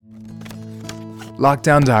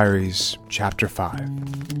Lockdown Diaries, Chapter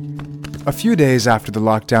 5. A few days after the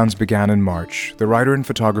lockdowns began in March, the writer and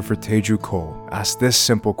photographer Teju Cole asked this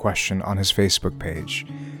simple question on his Facebook page: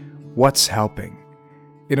 what's helping?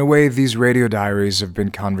 In a way, these radio diaries have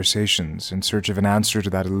been conversations in search of an answer to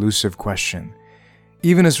that elusive question.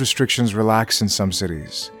 Even as restrictions relax in some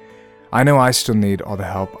cities, I know I still need all the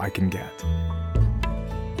help I can get.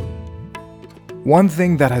 One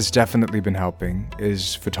thing that has definitely been helping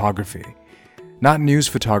is photography. Not news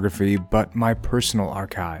photography, but my personal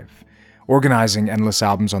archive. Organizing endless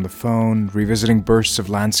albums on the phone, revisiting bursts of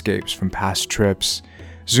landscapes from past trips,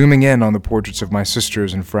 zooming in on the portraits of my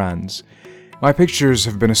sisters and friends. My pictures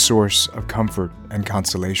have been a source of comfort and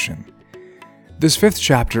consolation. This fifth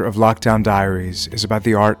chapter of Lockdown Diaries is about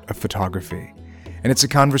the art of photography, and it's a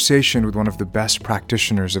conversation with one of the best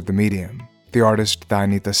practitioners of the medium, the artist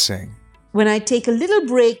Dayanita Singh. When I take a little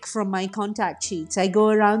break from my contact sheets, I go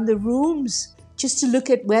around the rooms just to look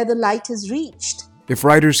at where the light has reached. If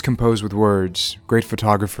writers compose with words, great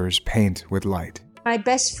photographers paint with light. My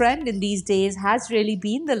best friend in these days has really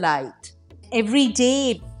been the light. Every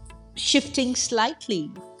day shifting slightly,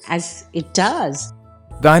 as it does.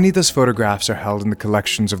 Dayanita's photographs are held in the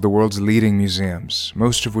collections of the world's leading museums,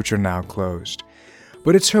 most of which are now closed.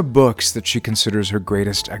 But it's her books that she considers her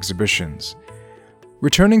greatest exhibitions.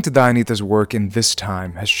 Returning to Dayanita's work in this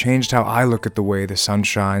time has changed how I look at the way the sun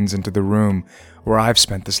shines into the room where I've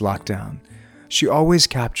spent this lockdown. She always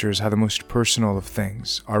captures how the most personal of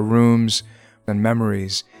things, our rooms and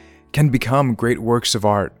memories, can become great works of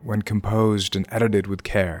art when composed and edited with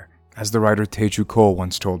care, as the writer Teju Cole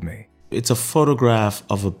once told me. It's a photograph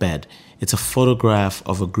of a bed. It's a photograph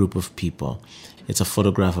of a group of people. It's a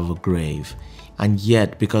photograph of a grave. And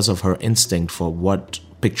yet, because of her instinct for what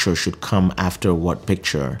picture should come after what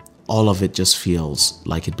picture, all of it just feels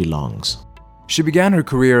like it belongs. She began her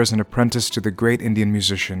career as an apprentice to the great Indian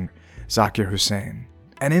musician Zakir Hussain,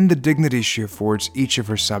 and in the dignity she affords each of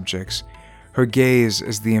her subjects, her gaze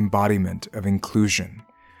is the embodiment of inclusion.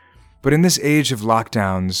 But in this age of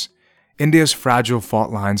lockdowns, India's fragile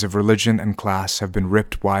fault lines of religion and class have been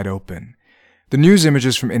ripped wide open. The news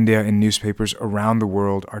images from India in newspapers around the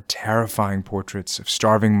world are terrifying portraits of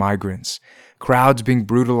starving migrants, crowds being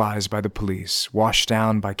brutalized by the police, washed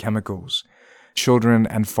down by chemicals, children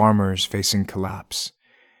and farmers facing collapse.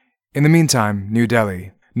 In the meantime, New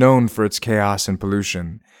Delhi, known for its chaos and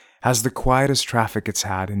pollution, has the quietest traffic it's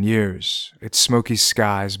had in years, its smoky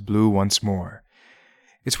skies blue once more.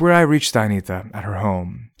 It's where I reached Dayanita at her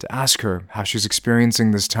home to ask her how she's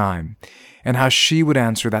experiencing this time and how she would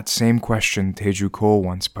answer that same question Teju Cole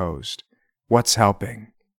once posed. What's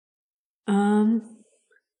helping?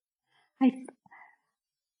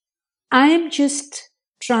 I am just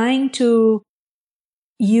trying to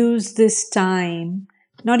use this time,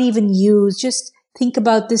 not even use, just think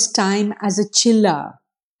about this time as a chilla,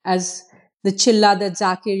 as the chilla that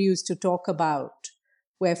Zakir used to talk about,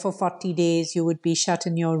 where for 40 days you would be shut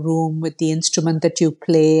in your room with the instrument that you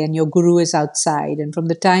play and your guru is outside. And from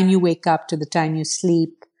the time you wake up to the time you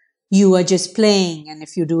sleep, you are just playing. And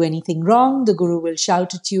if you do anything wrong, the guru will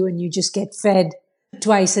shout at you and you just get fed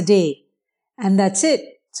twice a day. And that's it.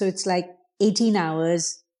 So it's like 18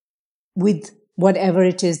 hours with whatever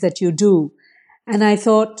it is that you do. And I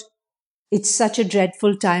thought, it's such a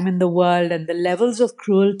dreadful time in the world, and the levels of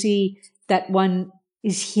cruelty that one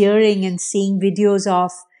is hearing and seeing videos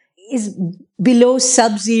of is below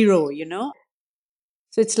sub-zero,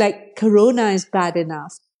 So it's like Corona is bad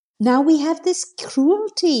enough. Now we have this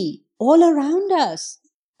cruelty all around us,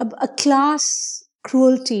 a class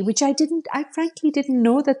cruelty, which I frankly didn't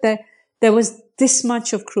know that there was this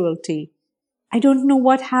much of cruelty. I don't know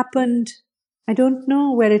what happened. I don't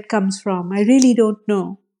know where it comes from. I really don't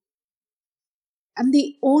know. And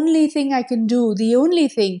the only thing I can do,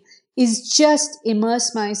 is just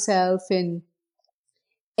immerse myself in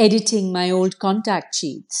editing my old contact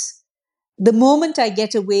sheets. The moment I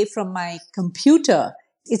get away from my computer,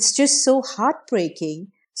 it's just so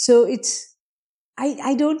heartbreaking. So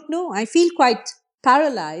I don't know. I feel quite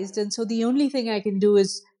paralyzed. And so the only thing I can do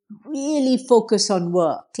is really focus on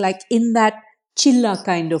work, like in that chilla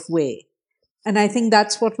kind of way. And I think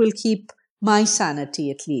that's what will keep my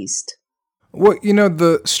sanity at least. Well,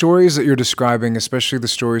 the stories that you're describing, especially the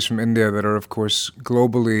stories from India that are, of course,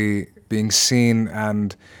 globally being seen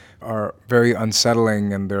and are very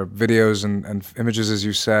unsettling, and there are videos and images, as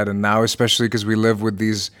you said, and now especially because we live with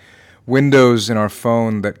these windows in our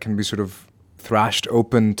phone that can be sort of thrashed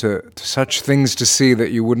open to such things to see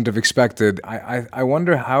that you wouldn't have expected. I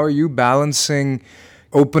wonder, how are you balancing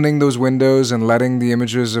opening those windows and letting the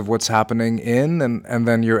images of what's happening in, and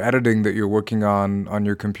then your editing that you're working on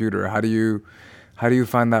your computer? How do How do you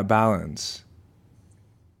find that balance?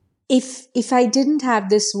 If I didn't have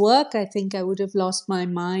this work, I think I would have lost my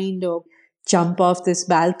mind or jump off this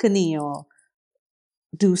balcony or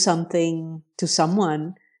do something to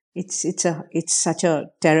someone. It's such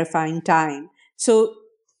a terrifying time. So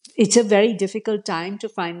it's a very difficult time to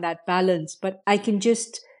find that balance, but I can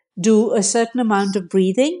just do a certain amount of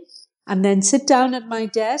breathing and then sit down at my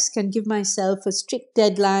desk and give myself a strict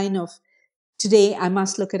deadline of today I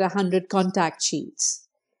must look at 100 contact sheets.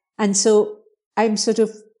 And so I'm sort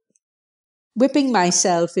of whipping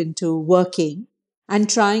myself into working and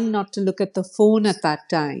trying not to look at the phone at that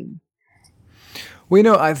time.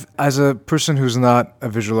 Well, as a person who's not a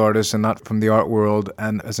visual artist and not from the art world,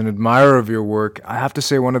 and as an admirer of your work, I have to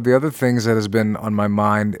say one of the other things that has been on my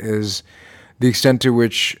mind is the extent to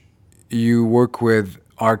which you work with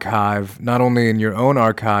archive, not only in your own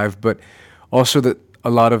archive, but also that a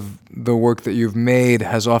lot of the work that you've made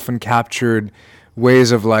has often captured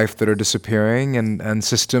ways of life that are disappearing and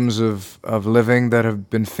systems of living that have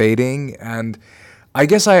been fading. And I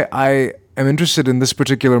guess I am interested in this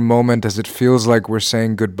particular moment as it feels like we're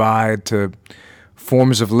saying goodbye to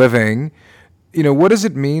forms of living. What does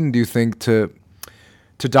it mean, do you think, to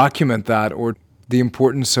document that, or the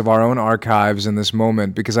importance of our own archives in this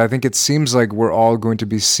moment? Because I think it seems like we're all going to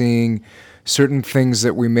be seeing certain things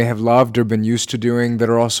that we may have loved or been used to doing that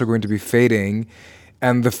are also going to be fading.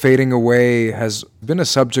 And the fading away has been a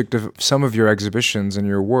subject of some of your exhibitions and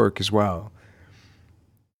your work as well.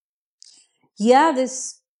 Yeah,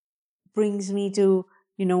 this brings me to,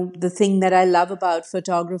 the thing that I love about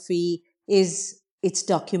photography is its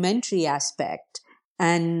documentary aspect.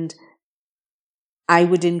 And I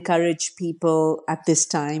would encourage people at this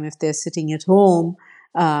time, if they're sitting at home,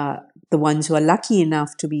 the ones who are lucky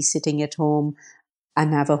enough to be sitting at home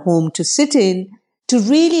and have a home to sit in, to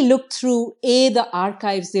really look through the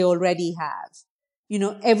archives they already have.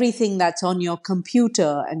 Everything that's on your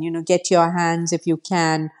computer, and, get your hands, if you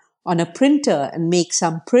can, on a printer and make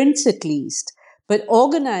some prints at least. But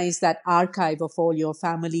organize that archive of all your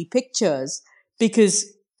family pictures, because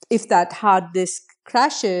if that hard disk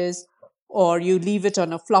crashes or you leave it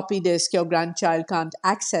on a floppy disk, your grandchild can't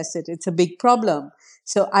access it. It's a big problem.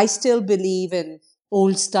 So I still believe in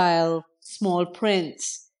old style small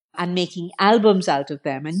prints and making albums out of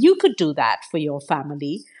them. And you could do that for your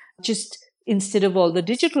family. Just instead of all the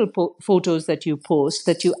digital photos that you post,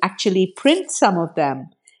 that you actually print some of them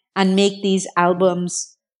and make these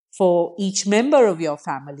albums for each member of your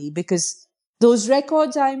family, because those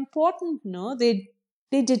records are important, no? They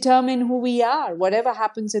determine who we are, whatever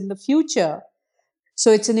happens in the future.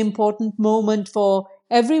 So it's an important moment for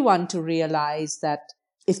everyone to realize that,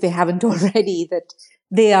 if they haven't already, that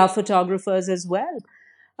they are photographers as well.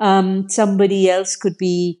 Somebody else could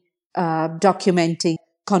be documenting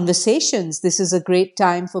conversations. This is a great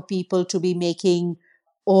time for people to be making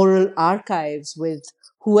oral archives with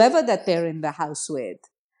whoever that they're in the house with,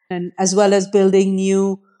 and as well as building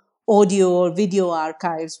new audio or video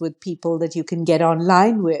archives with people that you can get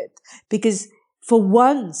online with. Because for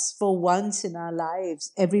once in our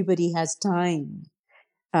lives, everybody has time.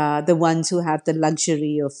 The ones who have the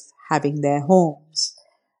luxury of having their homes.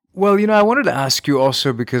 Well, I wanted to ask you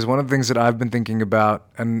also, because one of the things that I've been thinking about,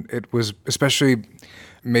 and it was especially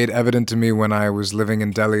made evident to me when I was living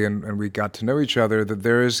in Delhi and we got to know each other, that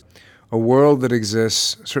there is a world that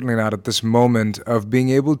exists, certainly not at this moment, of being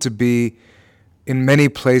able to be in many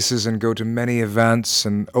places and go to many events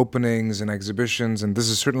and openings and exhibitions. And this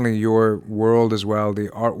is certainly your world as well. The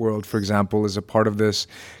art world, for example, is a part of this.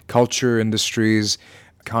 Culture industries,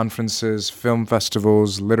 conferences, film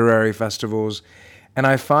festivals, literary festivals. And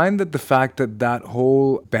I find that the fact that that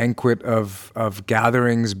whole banquet of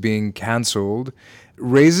gatherings being canceled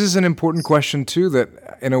raises an important question too,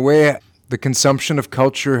 that in a way the consumption of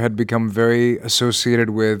culture had become very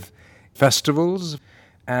associated with festivals.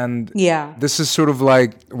 And Yeah. this is sort of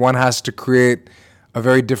like one has to create a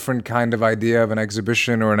very different kind of idea of an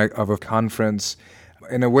exhibition or of a conference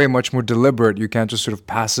in a way much more deliberate. You can't just sort of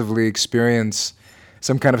passively experience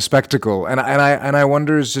some kind of spectacle. And I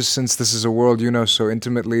wonder, just since this is a world you know so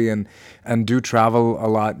intimately and do travel a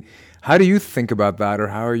lot, how do you think about that, or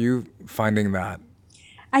how are you finding that?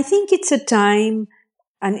 I think it's a time,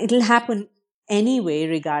 and it'll happen anyway,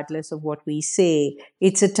 regardless of what we say.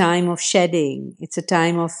 It's a time of shedding. It's a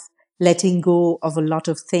time of letting go of a lot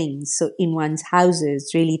of things. So in one's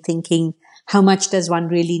houses, really thinking, how much does one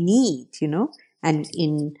really need, And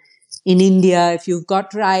in India, if you've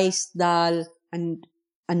got rice, dal, and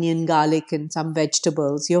onion, garlic, and some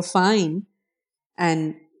vegetables, you're fine.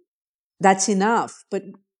 And that's enough. But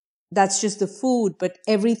that's just the food. But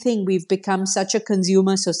everything, we've become such a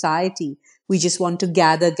consumer society. We just want to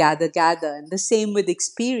gather, gather, gather. And the same with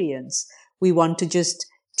experience. We want to just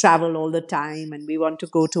travel all the time, and we want to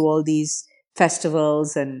go to all these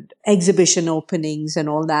festivals and exhibition openings and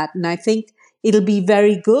all that. And I think it'll be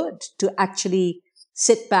very good to actually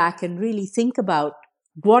sit back and really think about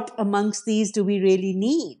what amongst these do we really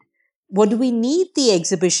need? What do we need the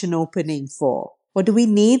exhibition opening for? What do we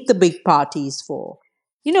need the big parties for?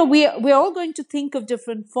 We're all going to think of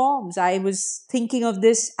different forms. I was thinking of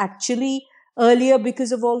this actually earlier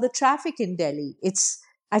because of all the traffic in Delhi.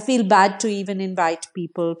 I feel bad to even invite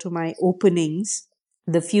people to my openings,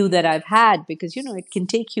 the few that I've had, because, it can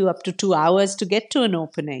take you up to 2 hours to get to an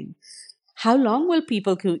opening. How long will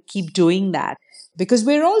people keep doing that? Because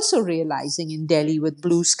we're also realizing in Delhi with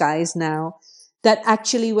blue skies now that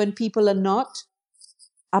actually when people are not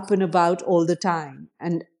up and about all the time,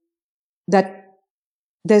 and that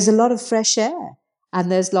there's a lot of fresh air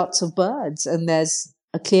and there's lots of birds and there's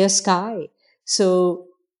a clear sky. So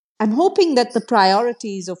I'm hoping that the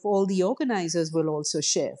priorities of all the organizers will also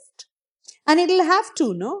shift. And it'll have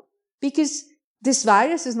to, no? Because this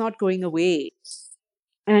virus is not going away.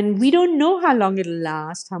 And we don't know how long it'll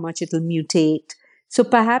last, how much it'll mutate. So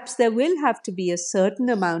perhaps there will have to be a certain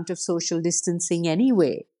amount of social distancing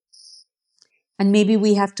anyway. And maybe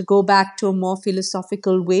we have to go back to a more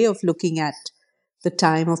philosophical way of looking at the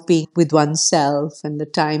time of being with oneself and the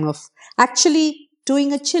time of actually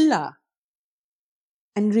doing a chilla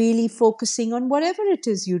and really focusing on whatever it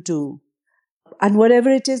is you do and whatever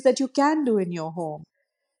it is that you can do in your home.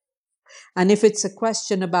 And if it's a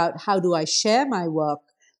question about how do I share my work,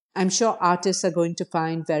 I'm sure artists are going to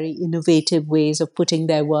find very innovative ways of putting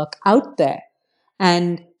their work out there.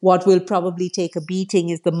 And what will probably take a beating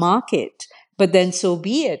is the market. But then so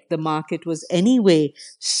be it. The market was anyway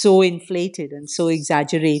so inflated and so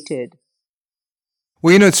exaggerated.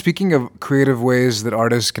 Well, speaking of creative ways that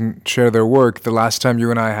artists can share their work, the last time you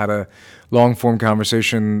and I had a long form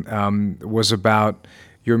conversation was about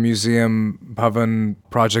your Museum Bhavan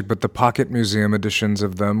project, but the Pocket Museum editions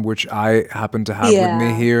of them, which I happen to have with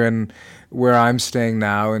me here and where I'm staying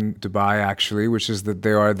now in Dubai, actually, which is that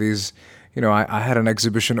there are these, I had an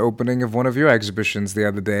exhibition opening of one of your exhibitions the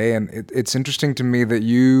other day, and it's interesting to me that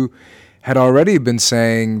you had already been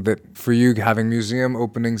saying that for you having museum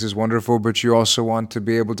openings is wonderful, but you also want to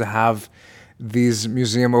be able to have these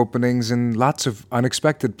museum openings in lots of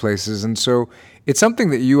unexpected places. And so it's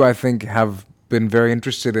something that you, I think, have been very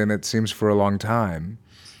interested in, it seems, for a long time.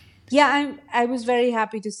 Yeah, I was very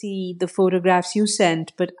happy to see the photographs you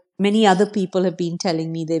sent, but many other people have been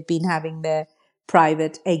telling me they've been having their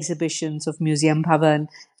private exhibitions of Museum Bhavan,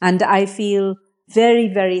 and I feel very,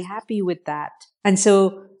 very happy with that. And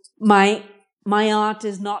so my art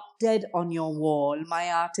is not dead on your wall.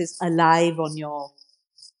 My art is alive on your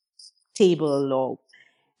table,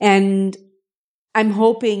 and I'm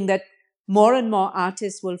hoping that more and more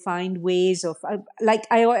artists will find ways of,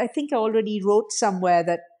 I think I already wrote somewhere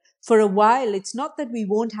that for a while, it's not that we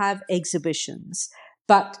won't have exhibitions,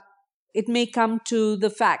 but it may come to the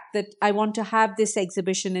fact that I want to have this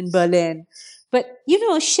exhibition in Berlin. But,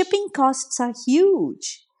 shipping costs are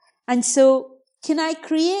huge. And so can I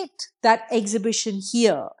create that exhibition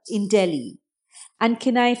here in Delhi? And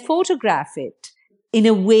can I photograph it in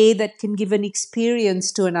a way that can give an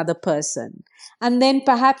experience to another person? And then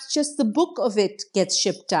perhaps just the book of it gets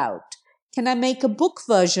shipped out. Can I make a book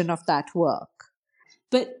version of that work?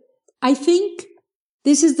 But I think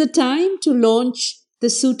this is the time to launch the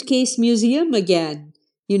Suitcase Museum again.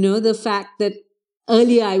 The fact that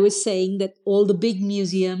earlier I was saying that all the big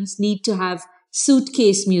museums need to have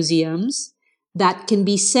suitcase museums that can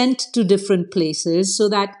be sent to different places, so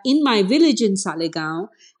that in my village in Salegaon,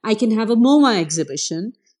 I can have a MoMA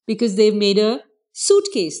exhibition because they've made a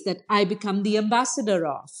suitcase that I become the ambassador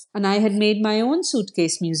of. And I had made my own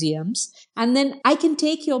suitcase museums. And then I can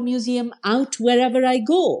take your museum out wherever I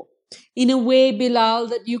go. In a way, Bilal,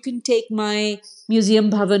 that you can take my Museum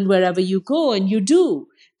Bhavan wherever you go, and you do.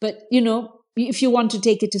 But, if you want to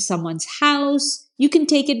take it to someone's house, you can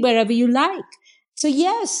take it wherever you like. So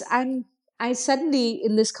yes, I suddenly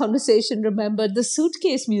in this conversation remembered the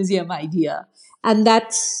suitcase museum idea. And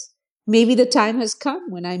that's maybe the time has come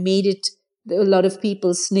when I made it. There were a lot of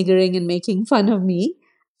people sniggering and making fun of me,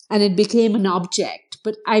 and it became an object.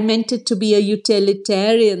 But I meant it to be a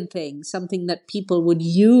utilitarian thing, something that people would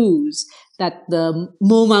use, that the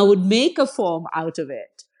MoMA would make a form out of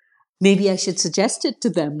it. Maybe I should suggest it to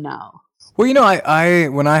them now. Well, I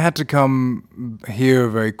when I had to come here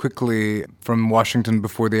very quickly from Washington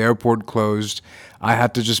before the airport closed, I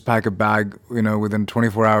had to just pack a bag, within a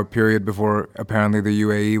 24-hour period before apparently the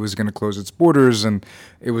UAE was going to close its borders, and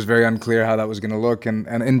it was very unclear how that was going to look, and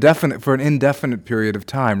indefinite for an indefinite period of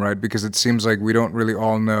time, right? Because it seems like we don't really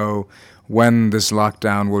all know when this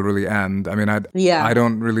lockdown will really end. I mean, I Yeah,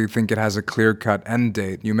 don't really think it has a clear-cut end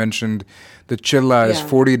date. You mentioned the chilla is yeah,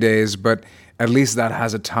 40 days, but at least that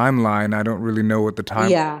has a timeline. I don't really know what the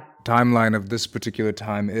yeah, timeline of this particular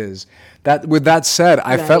time is. That with that said,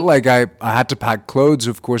 I felt right. like I had to pack clothes,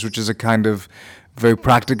 of course, which is a kind of very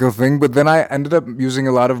practical thing. But then I ended up using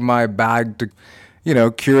a lot of my bag to,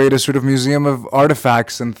 curate a sort of museum of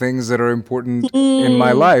artifacts and things that are important in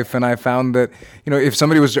my Mm, life. And I found that, if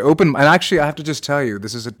somebody was to open, and actually, I have to just tell you,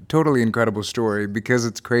 this is a totally incredible story because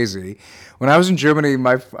it's crazy. When I was in Germany,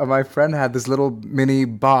 my friend had this little mini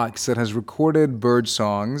box that has recorded bird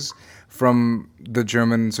songs from the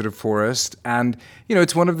German sort of forest. And,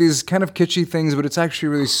 it's one of these kind of kitschy things, but it's actually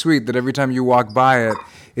really sweet that every time you walk by it,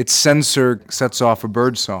 its sensor sets off a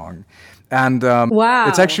bird song. And it's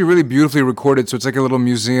wow. actually really beautifully recorded, so it's like a little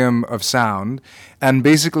museum of sound. And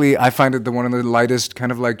basically, I find it the one of the lightest,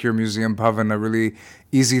 kind of like your museum pavan, a really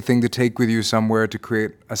easy thing to take with you somewhere to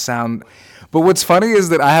create a sound. But what's funny is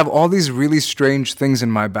that I have all these really strange things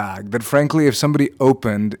in my bag that, frankly, if somebody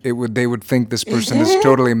opened, they would think this person is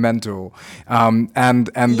totally mental. Yeah.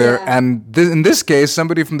 In this case,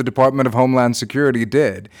 somebody from the Department of Homeland Security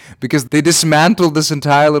did, because they dismantled this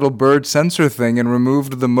entire little bird sensor thing and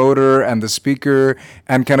removed the motor and the speaker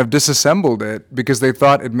and kind of disassembled it because they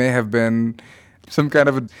thought it may have been some kind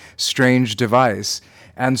of a strange device.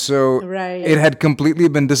 And so it Right. had completely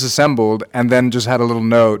been disassembled and then just had a little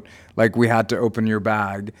note like we had to open your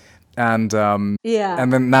bag. And Yeah.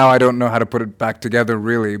 and then now I don't know how to put it back together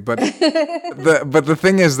really, but the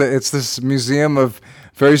thing is that it's this museum of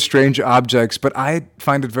very strange objects, but I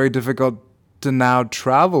find it very difficult to now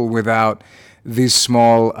travel without this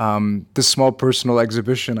small personal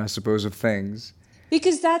exhibition, I suppose, of things.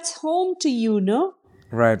 Because that's home to you, no?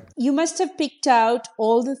 Right. You must have picked out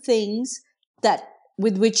all the things that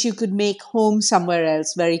with which you could make home somewhere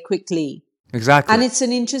else very quickly. And Exactly. it's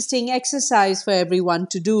an interesting exercise for everyone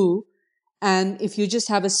to do. And if you just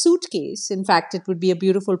have a suitcase, in fact, it would be a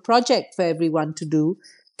beautiful project for everyone to do,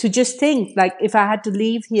 to just think like, if I had to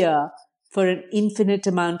leave here for an infinite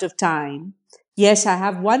amount of time, yes, I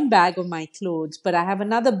have one bag of my clothes, but I have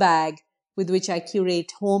another bag with which I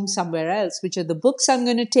curate home somewhere else, which are the books I'm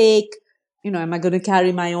going to take. Am I going to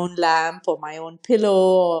carry my own lamp or my own pillow?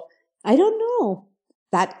 Or, I don't know.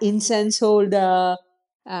 That incense holder,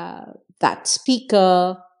 uh, that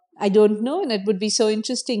speaker. I don't know. And it would be so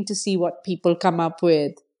interesting to see what people come up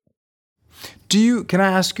with. Can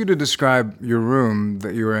I ask you to describe your room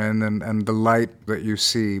that you're in and the light that you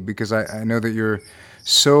see? Because I know that you're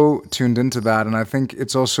so tuned into that. And I think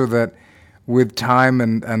it's also that with time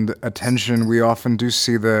and attention, we often do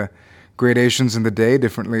see the gradations in the day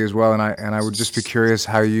differently as well. And I would just be curious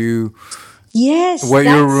Yes, what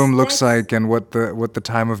your that's room looks that's like and what the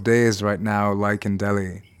time of day is right now like in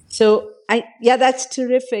Delhi. so I yeah, that's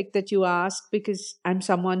terrific that you ask because I'm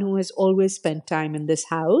someone who has always spent time in this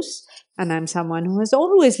house and I'm someone who has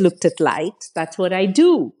always looked at light. That's what I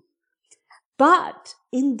do. But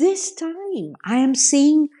in this time, I am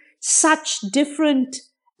seeing such different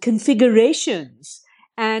configurations.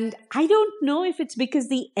 And I don't know if it's because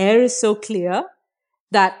the air is so clear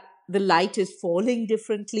that the light is falling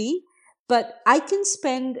differently, but I can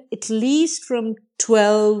spend at least from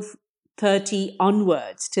 12:30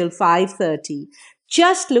 onwards till 5:30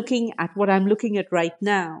 just looking at what I'm looking at right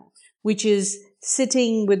now, which is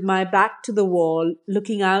sitting with my back to the wall,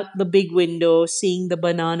 looking out the big window, seeing the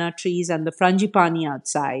banana trees and the frangipani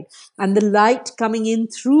outside, and the light coming in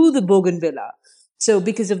through the bougainvillea. So,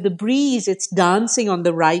 because of the breeze, it's dancing on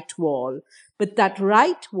the right wall. But that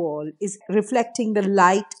right wall is reflecting the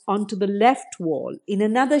light onto the left wall in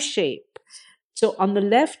another shape. So, on the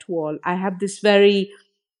left wall, I have this very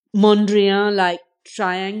Mondrian like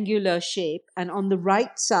triangular shape. And on the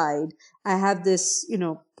right side, I have this,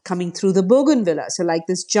 coming through the bougainvillea. So, like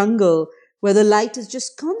this jungle where the light is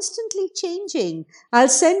just constantly changing. I'll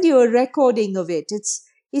send you a recording of it.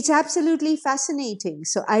 It's absolutely fascinating.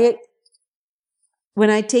 So I when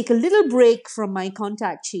I take a little break from my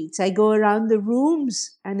contact sheets, I go around the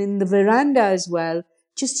rooms and in the veranda as well,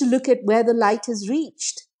 just to look at where the light has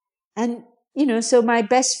reached. And, so my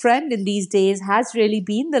best friend in these days has really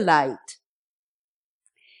been the light.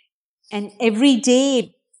 And every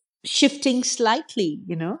day shifting slightly,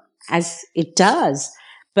 as it does.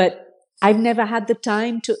 But I've never had the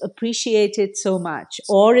time to appreciate it so much.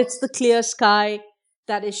 Or it's the clear sky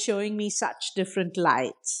that is showing me such different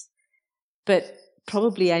lights. But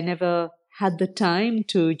probably I never had the time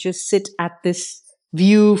to just sit at this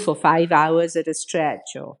view for 5 hours at a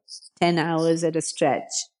stretch or 10 hours at a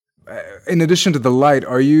stretch. In addition to the light,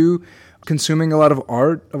 are you consuming a lot of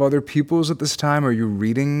art of other people's at this time? Are you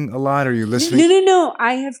reading a lot? Are you listening? No.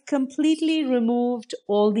 I have completely removed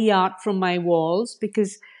all the art from my walls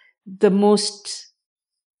because the most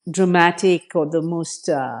dramatic or the most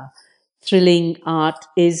thrilling art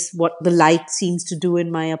is what the light seems to do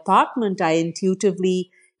in my apartment. I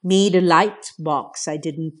intuitively made a light box. I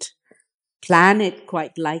didn't plan it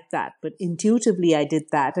quite like that, but intuitively I did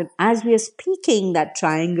that. And as we are speaking, that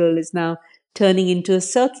triangle is now turning into a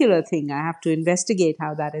circular thing. I have to investigate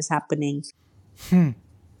how that is happening.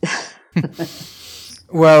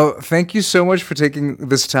 Well, thank you so much for taking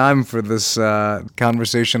this time for this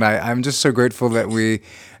conversation. I'm just so grateful that we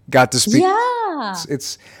got to speak. Yeah.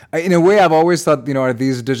 It's in a way, I've always thought, are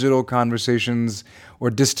these digital conversations or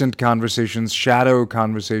distant conversations, shadow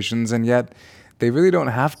conversations, and yet they really don't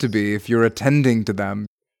have to be if you're attending to them.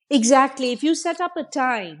 Exactly. If you set up a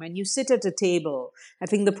time and you sit at a table, I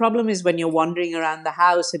think the problem is when you're wandering around the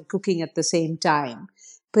house and cooking at the same time.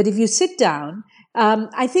 But if you sit down,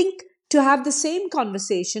 I think to have the same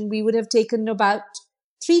conversation, we would have taken about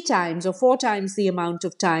 3 times or 4 times the amount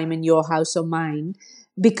of time in your house or mine,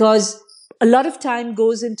 because a lot of time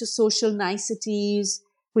goes into social niceties.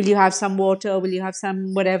 Will you have some water? Will you have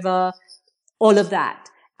some whatever? All of that.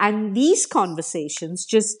 And these conversations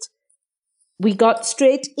we got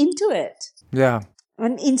straight into it. Yeah.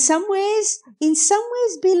 And in some ways,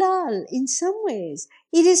 Bilal,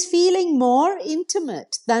 it is feeling more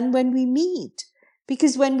intimate than when we meet.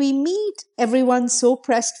 Because when we meet, everyone's so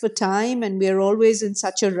pressed for time and we're always in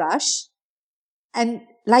such a rush. And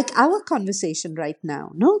like our conversation right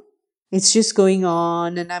now, no? It's just going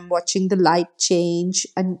on and I'm watching the light change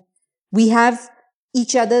and we have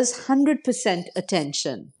each other's 100%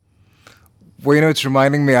 attention. Well, it's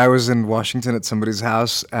reminding me, I was in Washington at somebody's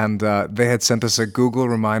house and they had sent us a Google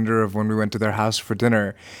reminder of when we went to their house for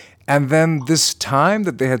dinner. And then this time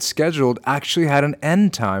that they had scheduled actually had an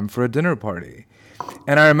end time for a dinner party.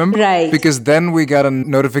 And I remember because then we got a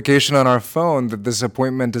notification on our phone that this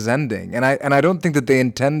appointment is ending. And I don't think that they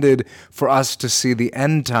intended for us to see the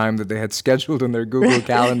end time that they had scheduled in their Google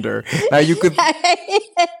Calendar. Now you could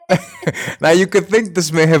think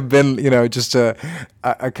this may have been, just a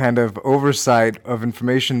kind of oversight of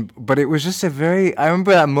information, but it was just I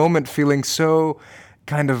remember that moment feeling so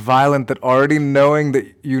kind of violent, that already knowing that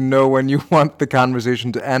when you want the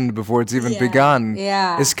conversation to end before it's even begun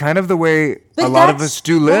is kind of the way a lot of us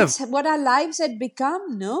do live. That's what our lives had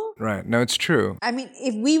become, no? Right. No, it's true. I mean,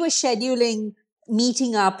 if we were scheduling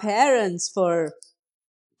meeting our parents for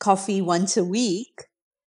coffee once a week,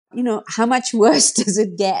 how much worse does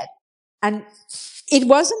it get? And it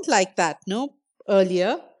wasn't like that, no?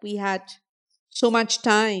 Earlier, we had so much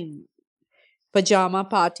time. Pajama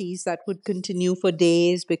parties that would continue for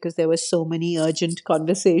days because there were so many urgent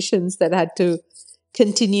conversations that had to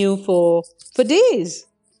continue for days.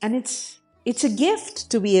 And it's a gift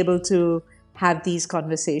to be able to have these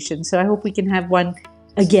conversations. So I hope we can have one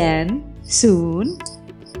again soon.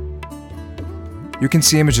 You can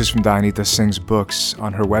see images from Dayanita Singh's books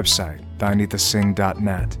on her website,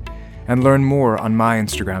 dayanitaSingh.net. And learn more on my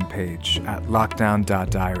Instagram page at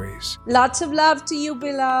lockdown.diaries. Lots of love to you,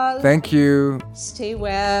 Bilal. Thank you. Stay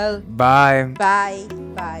well. Bye. Bye.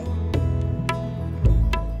 Bye.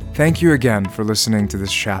 Thank you again for listening to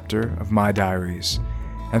this chapter of my diaries.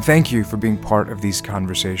 And thank you for being part of these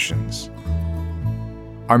conversations.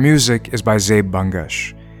 Our music is by Zaib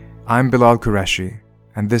Bangash. I'm Bilal Qureshi,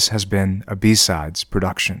 and this has been a B-Sides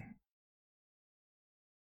production.